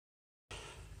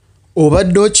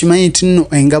Obadde okimanyi nti nno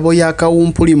engabo ya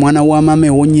Kawumpuli mwana wa mama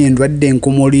ewonya endwadde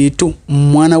enkumuliitu,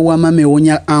 mwana wa mama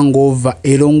ewonya Hangover,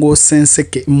 erongoosa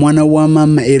enseke, mwana wa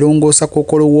mama erongoosa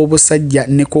kookolo w'obusajja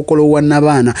ne kookolo wa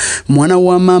nabaana, mwana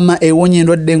wa mama ewonya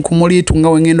endwadde enkumuliitu nga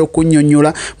wengenda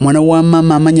okunnyonnyola, mwana wa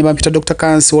mama amanya bampita Dr.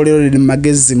 Kansiiwa leero liri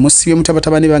magezi, musibye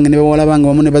mutabatabani bange ne bawala bange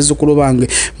wamu ne bazzukulu bange.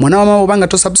 Mwana wa mama obanga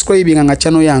tosubscribinga nga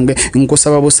channel yange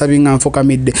nkusaba busabi nga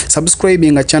nfukamidde,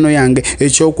 subscribinga channel yange.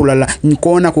 Ekyokulala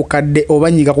nkoona ku kadde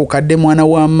oba nyiga ku kadde mwana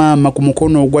wa mama ku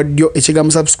mukono ogwa ddyo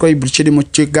ekigambo subscribe kiri mu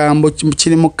kigambo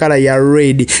kiri mu kala ya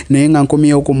red naye nga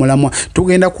nkomyewo ku mulamwa.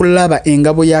 Tugenda kulaba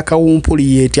engabo ya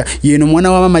Kawumpuli yetya yeno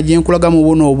mwana wa mama gye nkulaga mu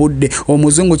buno obudde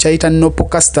omuzungu kyayita no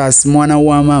podcasters. Mwana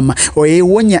wa mama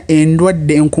oyewonya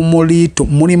endwadde enkumuliitu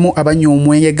mulimu abanya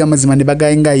omwenge gamazima ne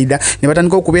bagayingayida ne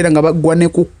batandika okubeera nga bagwa ne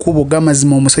ku kkubo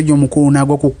gamazima omusajja omukulu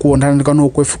n'agwa ku kkubo ntandika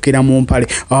n'okwefukira mu mpale.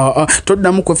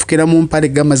 Toddamu kwefukira mu mpale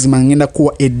gamazima ngenda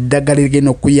kuwa eddagala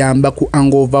ligenda okuyamba ku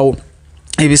Hangover.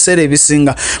 Ebiseera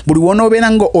ebisinga buli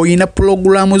wonoobeera nga oyina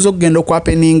pulogulaamu z'ogenda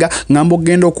okwapeninga ngamba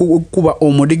ogenda okukuba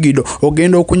omudigido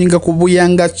ogenda okunyiga ku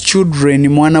buyanga children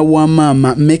mwana wa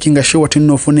mama making sure wati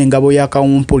nofuna engabo ya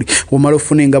Kawumpuli. Womala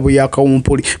ofuna engabo ya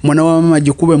Kawumpuli mwana wa mama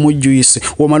gikube mu juice,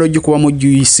 womala ogikuba mu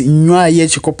juice nywayo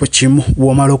ekikopo kimu.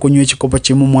 Womala okunywa ekikopo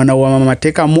kimu mwana wa mama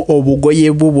teekamu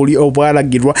obugoye bubuli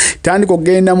obwalagirwa, tandika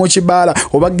ogenda mu kibaala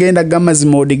oba genda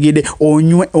gamazima odigide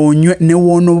onywe ne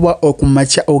wonoba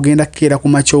okumakya ogenda keera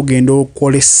ku macho ogenda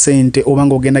okole sente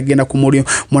obanga ogenda ku mulimu.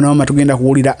 Mwana wa mama tugenda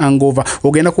kuwulira Hangover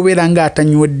ogenda kubeera nga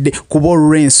atanywedde kuba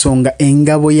olw'ensonga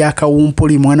engabo ya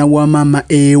Kawumpuli mwana wa mama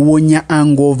ewonya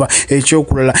Hangover.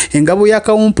 Ekyokulala engabo ya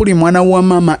Kawumpuli mwana wa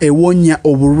mama ewonya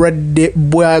obulwadde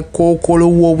bwa kookolo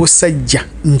w'obusajja.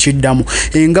 Nkiddamu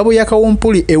engabo ya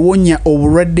Kawumpuli ewonya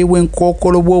obulwadde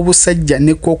bw'enkookolo bw'obusajja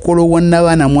ne kookolo wa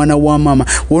nabaana. Mwana wa mama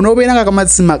wonoobeera nga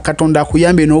kamazima Katonda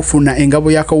akuyambe n'ofuna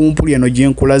engabo ya Kawumpuli eno gye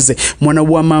nkulaze mwana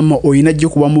wa mama oyina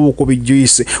gikuba mu bukubi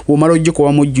juice. Womala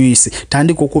ogikuba mu juice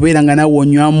tandika okubeera nga nawe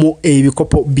onywamu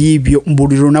ebikopo bibyo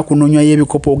buli lunaku n'onywayo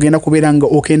ebikopo ogenda kubeera nga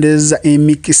okendeeza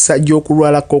emikisa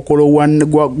gy'okulwala kookolo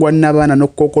gwa nabaana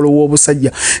n'okookolo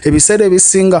w'obusajja. Ebiseera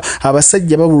ebisinga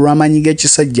abasajja babulwa amaanyi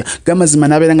g'ekisajja gamazima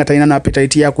n'abeera nga talina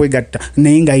n'appetite ya kwegatta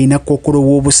naye ng'ayina kookolo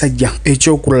w'obusajja.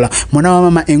 Ekyokulala mwana wa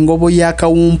mama engabo ya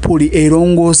Kawumpuli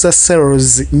erongoosa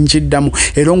cells. Nkiddamu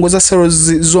erongoosa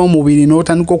cells z'omubiri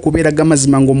n'otandika okubeera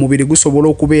gamazima ng'omubiri gusobola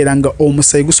okubeera nga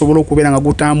omusayi gusobola okubeera nga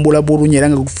gutambula bulungi era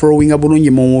nga guflowinga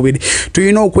bulungi mu mubiri.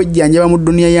 Tulina okwejjanjaba mu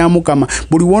dduniya ya Mukama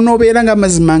buli wonoobeera nga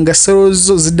mazima nga cells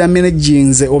zo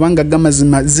zidamagings oba nga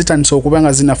gamazima zitandise okuba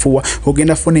nga zinafuwa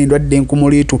ogenda funa endwadde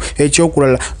enkumuliitu.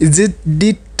 Ekyokulala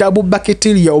tabu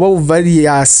bacteria oba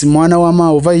virus mwana wa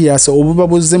mama virus obuba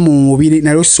buzze mu mubiri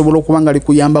nayo kisobola okuba nga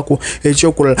likuyambako.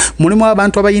 Ekyokulala mulimu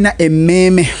abantu abayina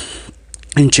emmeeme.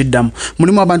 Nkiddamu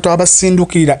mulimu abantu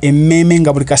abasindukirira emmeeme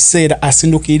nga buli kaseera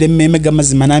asindukirira emmeeme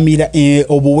gamazima n'amiira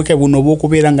obuweke buno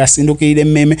obw'okubeera nga asindukirira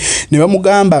emmeeme ne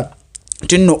bamugamba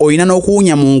tino oyina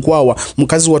n'okuwunya mu nkwawa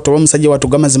mukazi wattu oba musajja wattu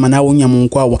gamazima n'awunya mu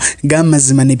nkwawa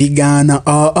gamazima ne bigaana.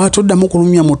 Toddamu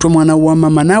kulumya mutwe mwana wa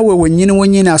mama naawe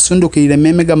wennyini asindukirira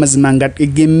emmeeme gamazima nga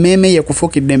emmeeme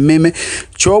yekufukidde emmeeme.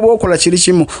 Ky'oba okola kiri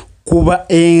kimu kuba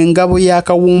engabo ya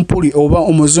Kawumpuli oba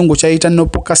omuzungu kyayita no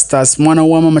podcasters mwana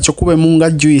wa mama kyokube munga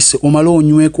juice omala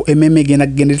onyweko ememe genda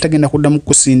tagenda kuddamu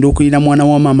kusindukirira mwana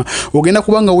wa mama. Ogenda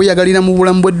kubanga weyagalira mu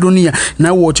bulamu bw'edduniya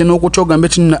nawe ote n'okutyoga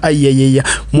mbeti na ayeyeya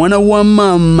mwana wa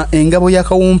mama engabo ya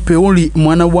Kawumpuli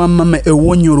mwana wa mama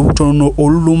ewonya olubutono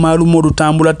olulumaluma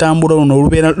olutambula luno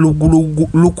olubeera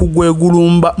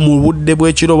lukugwegulumba mu budde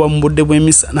bw'ekiro oba mu budde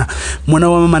bw'emisana. Mwana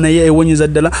wa mama naye ewonyeza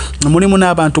ddala mulimu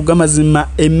n'abantu gamazima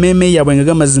emmeme yabwe nga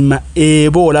gamazima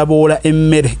eboola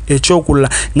emmere. Ekyokulala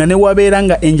nga ne wabeera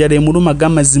nga enjala emuluma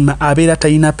gamazima abeera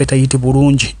talina appetite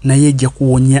bulungi naye ejja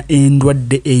kuwonya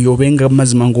endwadde eyo obenga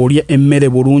gamazima ng'olya emmere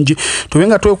bulungi.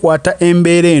 Tubenga twekwata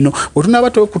embeera eno bwe tunaaba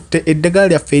twekutte eddagala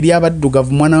lyaffe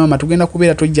ery'abaddugavu mwana mama tugenda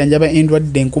kubeera tojjanjaba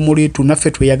endwadde enkumuliitu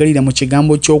naffe tweyagalira mu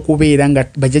kigambo ky'okubeera nga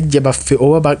bajajja baffe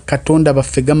oba bakatonda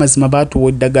baffe gamazima baatuwa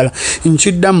eddagala.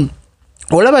 Nkiddamu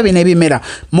olaba bino ebimera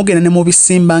mugenda ne mu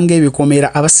bisimba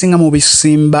ng'ebikomera abasinga mu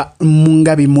bisimba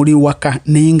nga bimuli waka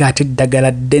naye ng'ate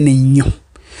eddagala ddene nnyo.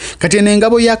 Kati eno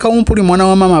engabo ya Kawumpuli mwana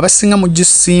wa mama abasinga mu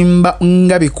gisimba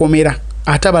nga bikomera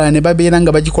atabala ne babeera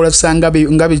nga bagikola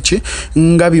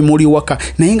nga bimuli waka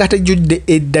naye nga tejjudde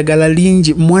eddagala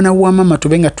lingi mwana wa mama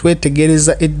tube nga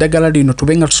twetegereza eddagala lino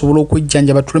tube nga tusobola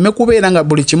okujjanjaba tuleme kubeera nga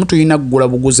buli kimu tulina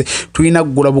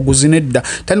ggula buguzi nedda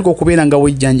tandika okubeera nga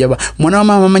wejjanjaba mwana wa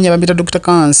mama manya bambita Dr.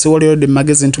 Kansiiwa the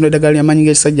magazine ntunda eddagala ly'amaanyi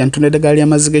g'ekisajja ntunda eddagala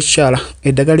ly'amazzi g'ekikyala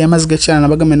eddagala ly'amazzi g'ekikyala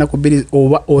nabagamba ennaku bbiri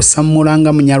oba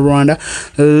osamulanga munyarwanda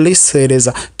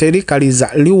liseereza terikaliza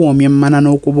liwoomya emmana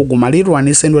n'okubuguma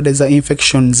lirwanisa endwadde za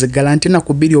infections garanti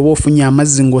ennaku bbiri oba ofunye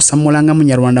amazzi ng'osamulanga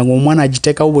munyarwanda ng'omwana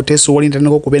agiteekawo buteeso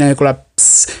walintandika okubeera ngaekola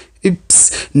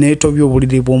netobya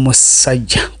obuliri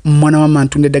bw'omusajja mwana wa mama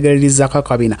ntunda eddagala lirizaako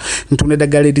akabina ntunda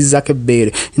eddagala lirizaako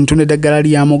ebbeere ntunda eddagala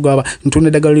lyamugaba ntunda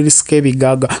eddagala lirisika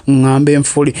ebigaaga ngamba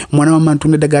enfuli mwana wa mama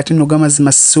ntunda eddagala tino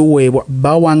g'amazima siweebwa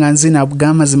bawanga nzina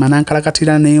g'amazima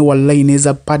nankalakatira naye wallayi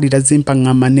n'eza paadi tazimpa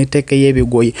ngamba neteeka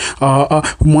y'ebigoye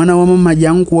mwana wa mama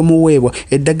jankuwe muweebwa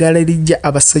eddagala lijja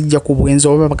abasajja ku bwenzi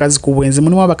oba abakazi ku bwenzi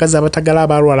mulimu abakazi abatagala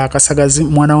abalwala akasagazi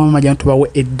mwana wa mama jantubawe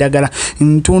eddagala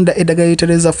ntunda eddagala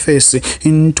litereza face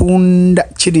ntunda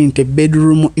kiri nti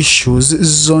bedroom issues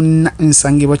zonna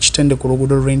nsangibwa Kitende ku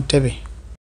luguudo lw'Entebbe.